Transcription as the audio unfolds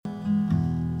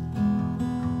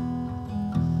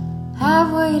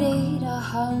I've waited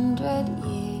 100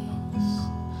 years,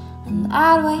 and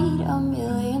I'd wait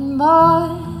 1,000,000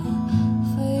 more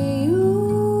for you.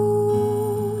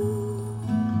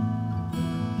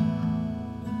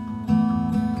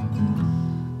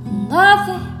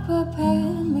 Nothing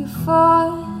prepared me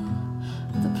for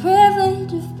the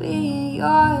privilege of being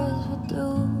yours would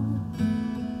do.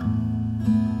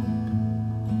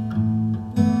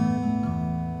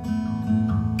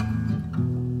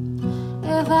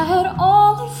 If I had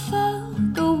only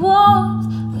felt the warmth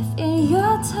within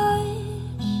your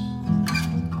touch,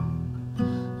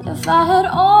 if I had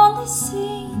only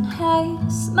seen how you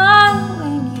smile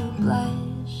when you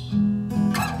blush,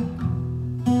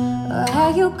 or how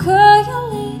you curl your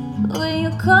lip when you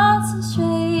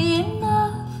concentrate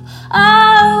enough, I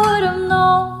would have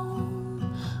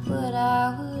known what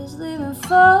I was living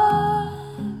for.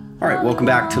 All right, welcome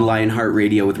back to Lionheart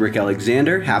Radio with Rick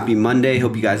Alexander. Happy Monday.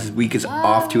 Hope you guys' week is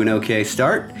off to an okay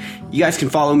start. You guys can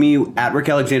follow me at Rick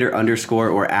Alexander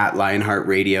 _ or at Lionheart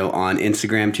Radio on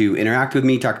Instagram to interact with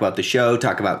me, talk about the show,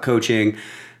 talk about coaching,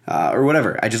 or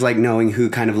whatever. I just like knowing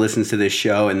who kind of listens to this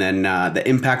show and then the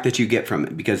impact that you get from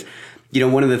it. Because, you know,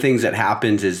 one of the things that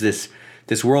happens is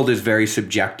this world is very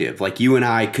subjective. Like, you and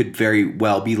I could very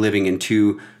well be living in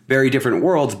two very different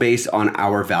worlds based on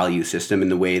our value system and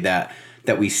the way that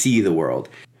we see the world.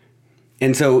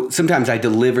 And so sometimes I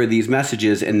deliver these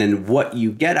messages and then what you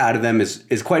get out of them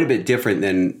is quite a bit different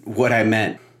than what I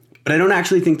meant. But I don't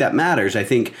actually think that matters. I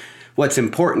think what's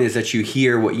important is that you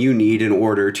hear what you need in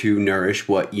order to nourish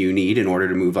what you need in order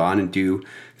to move on and do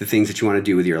the things that you want to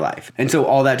do with your life. And so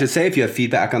all that to say, if you have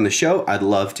feedback on the show, I'd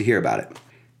love to hear about it.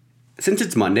 Since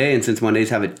it's Monday, and since Mondays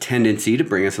have a tendency to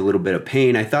bring us a little bit of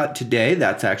pain, I thought today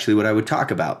that's actually what I would talk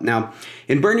about. Now,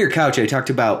 in Burn Your Couch, I talked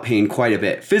about pain quite a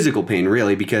bit, physical pain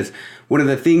really, because one of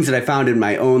the things that I found in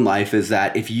my own life is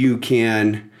that if you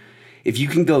can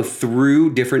go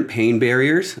through different pain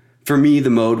barriers, for me the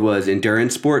mode was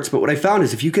endurance sports, but what I found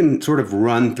is if you can sort of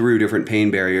run through different pain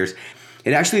barriers,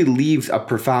 it actually leaves a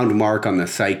profound mark on the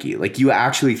psyche. Like, you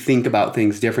actually think about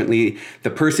things differently. The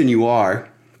person you are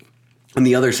on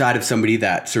the other side of somebody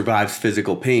that survives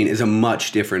physical pain is a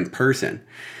much different person.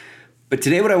 But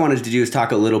today what I wanted to do is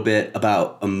talk a little bit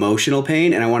about emotional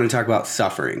pain, and I want to talk about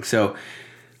suffering. So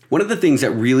one of the things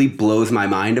that really blows my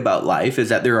mind about life is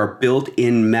that there are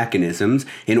built-in mechanisms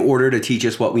in order to teach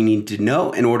us what we need to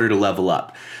know in order to level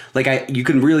up. Like, you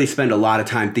can really spend a lot of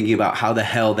time thinking about how the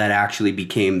hell that actually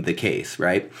became the case,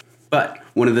 right? But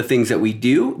one of the things that we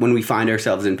do when we find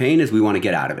ourselves in pain is we want to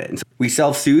get out of it. And so we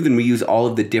self-soothe and we use all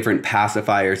of the different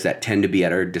pacifiers that tend to be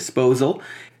at our disposal,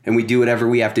 and we do whatever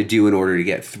we have to do in order to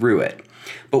get through it.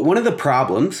 But one of the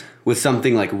problems with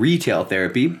something like retail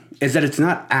therapy is that it's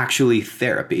not actually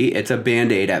therapy. It's a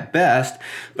Band-Aid at best,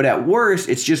 but at worst,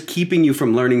 it's just keeping you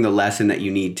from learning the lesson that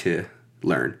you need to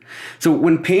learn. So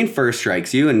when pain first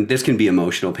strikes you, and this can be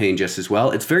emotional pain just as well,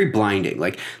 it's very blinding.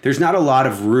 Like, there's not a lot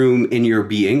of room in your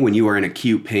being when you are in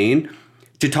acute pain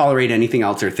to tolerate anything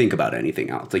else or think about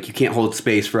anything else. Like, you can't hold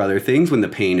space for other things when the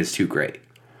pain is too great.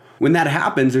 When that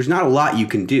happens, there's not a lot you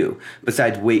can do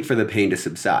besides wait for the pain to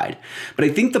subside. But I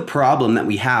think the problem that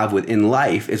we have within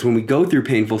life is when we go through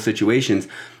painful situations,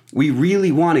 we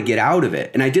really want to get out of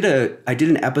it. And I did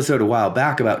an episode a while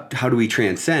back about how do we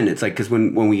transcend. It's like, because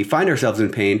when we find ourselves in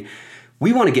pain,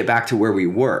 we want to get back to where we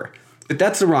were. But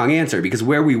that's the wrong answer, because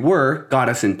where we were got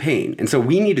us in pain. And so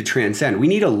we need to transcend. We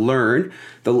need to learn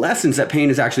the lessons that pain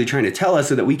is actually trying to tell us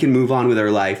so that we can move on with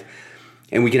our life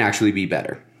and we can actually be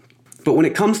better. But when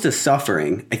it comes to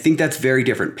suffering, I think that's very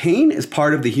different. Pain is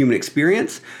part of the human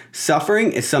experience.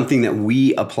 Suffering is something that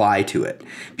we apply to it,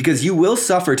 because you will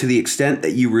suffer to the extent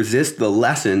that you resist the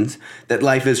lessons that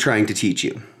life is trying to teach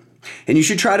you. And you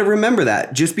should try to remember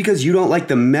that. Just because you don't like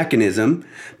the mechanism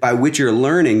by which you're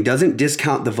learning doesn't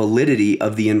discount the validity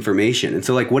of the information. And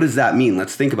so, like, what does that mean?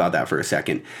 Let's think about that for a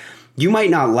second. You might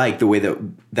not like the way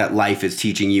that life is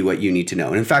teaching you what you need to know.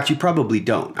 And in fact, you probably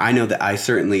don't. I know that I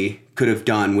certainly could have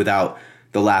done without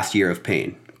the last year of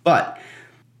pain. But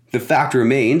the fact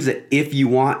remains that if you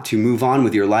want to move on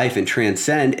with your life and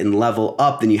transcend and level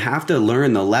up, then you have to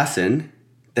learn the lesson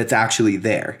that's actually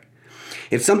there.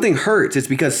 If something hurts, it's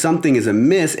because something is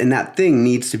amiss and that thing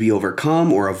needs to be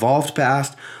overcome or evolved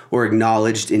past or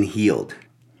acknowledged and healed.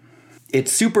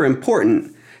 It's super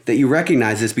important that you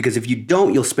recognize this, because if you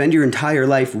don't, you'll spend your entire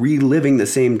life reliving the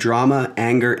same drama,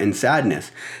 anger, and sadness.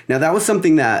 Now, that was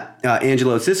something that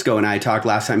Angelo Cisco and I talked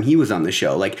last time he was on the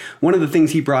show. Like, one of the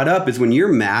things he brought up is when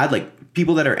you're mad, like,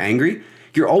 people that are angry,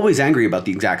 you're always angry about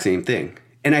the exact same thing.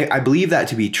 And I believe that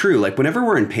to be true. Like, whenever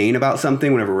we're in pain about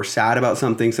something, whenever we're sad about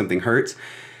something, something hurts,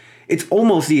 it's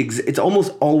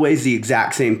almost always the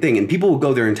exact same thing. And people will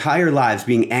go their entire lives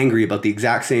being angry about the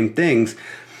exact same things.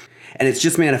 And it's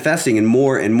just manifesting in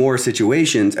more and more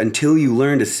situations until you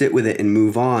learn to sit with it and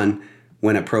move on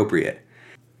when appropriate.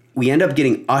 We end up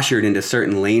getting ushered into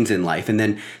certain lanes in life. And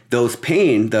then those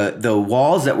the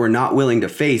walls that we're not willing to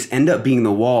face end up being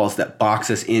the walls that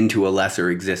box us into a lesser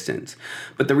existence.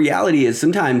 But the reality is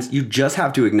sometimes you just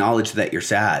have to acknowledge that you're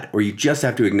sad, or you just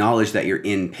have to acknowledge that you're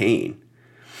in pain.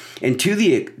 And to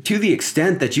the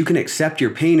extent that you can accept your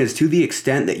pain is to the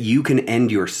extent that you can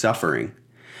end your suffering.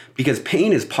 Because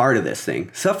pain is part of this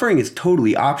thing. Suffering is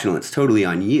totally optional. It's totally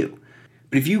on you.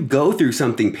 But if you go through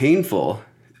something painful,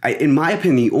 in my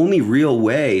opinion, the only real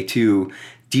way to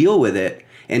deal with it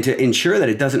and to ensure that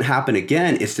it doesn't happen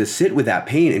again is to sit with that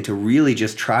pain and to really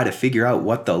just try to figure out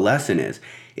what the lesson is.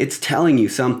 It's telling you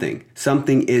something.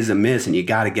 Something is amiss and you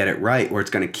got to get it right, or it's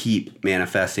going to keep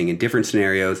manifesting in different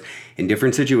scenarios, in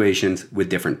different situations, with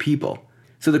different people.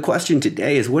 So the question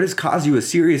today is, what has caused you a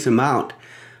serious amount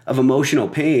of emotional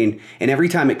pain, and every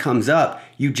time it comes up,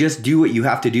 you just do what you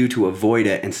have to do to avoid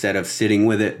it instead of sitting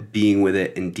with it, being with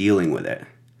it, and dealing with it?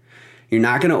 You're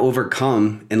not going to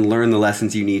overcome and learn the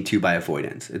lessons you need to by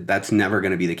avoidance. That's never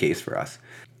going to be the case for us.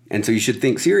 And so you should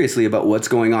think seriously about what's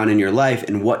going on in your life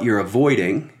and what you're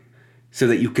avoiding so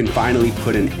that you can finally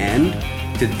put an end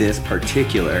to this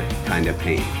particular kind of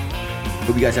pain.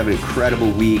 Hope you guys have an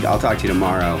incredible week. I'll talk to you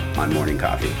tomorrow on Morning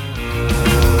Coffee.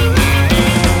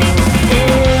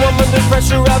 I'm under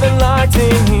pressure, I've been locked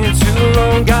in here too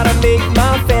long. Gotta make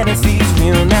my fantasies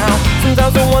real now.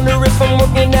 Sometimes I wonder if I'm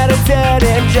working at a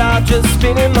dead-end job, just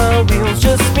spinning my wheels.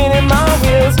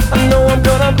 I know I'm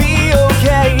gonna be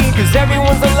okay, cause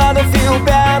everyone's allowed to feel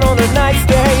bad on a nice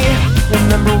day.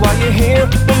 Remember why you're here,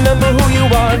 remember who you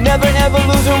are. Never ever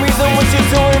lose a reason what you're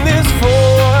doing this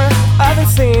for. I've been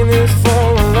saying this for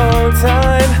a long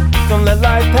time. Don't let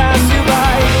life pass you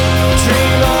by.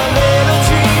 Dream a little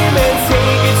dream and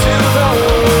take it to the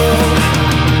world.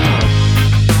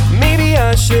 Maybe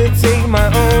I should take my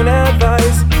own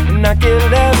advice and not get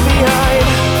left behind.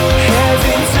 Hands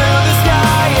into the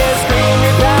sky and scream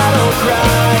your battle cry.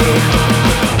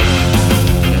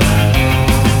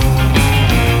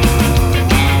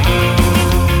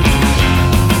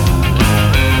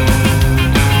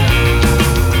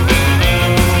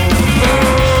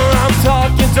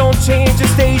 Don't change the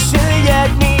station yet.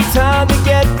 Need time to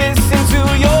get this into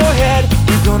your head.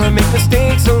 You're gonna make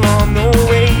mistakes along the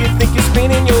way. You think you're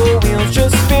spinning your wheels,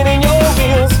 just spinning your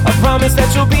wheels. I promise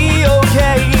that you'll be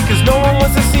okay, cause no one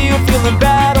wants to see you feeling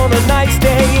bad on a nice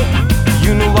day.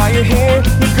 You know why you're here,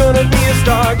 you're gonna be a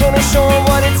star. Gonna show them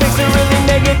what it takes to really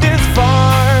make it this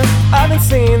far. I've been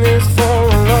saying this for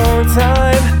a long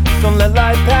time. Don't let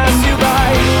life pass you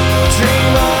by.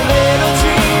 Dream a little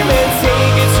dream and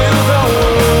take it to the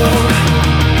world.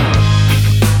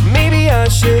 Maybe I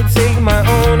should take my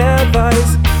own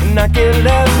advice and not get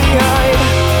left behind.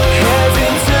 Hands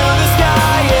into the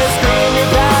sky and scream your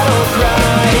battle cry.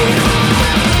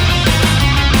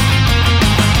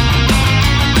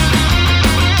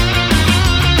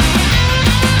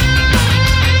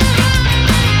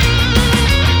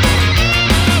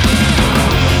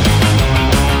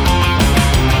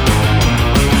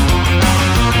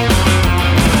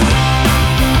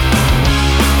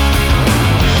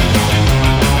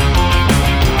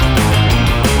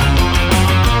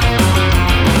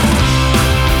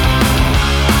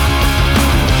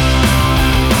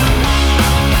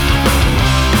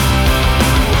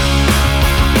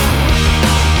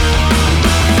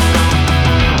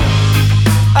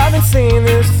 Saying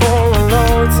this for a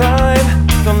long time.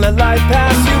 Don't let life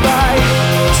pass you by.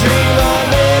 Dream a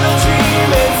little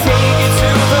dream and take it to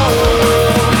the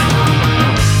world.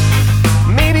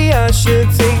 Maybe I should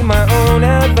take my own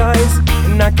advice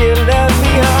and not get left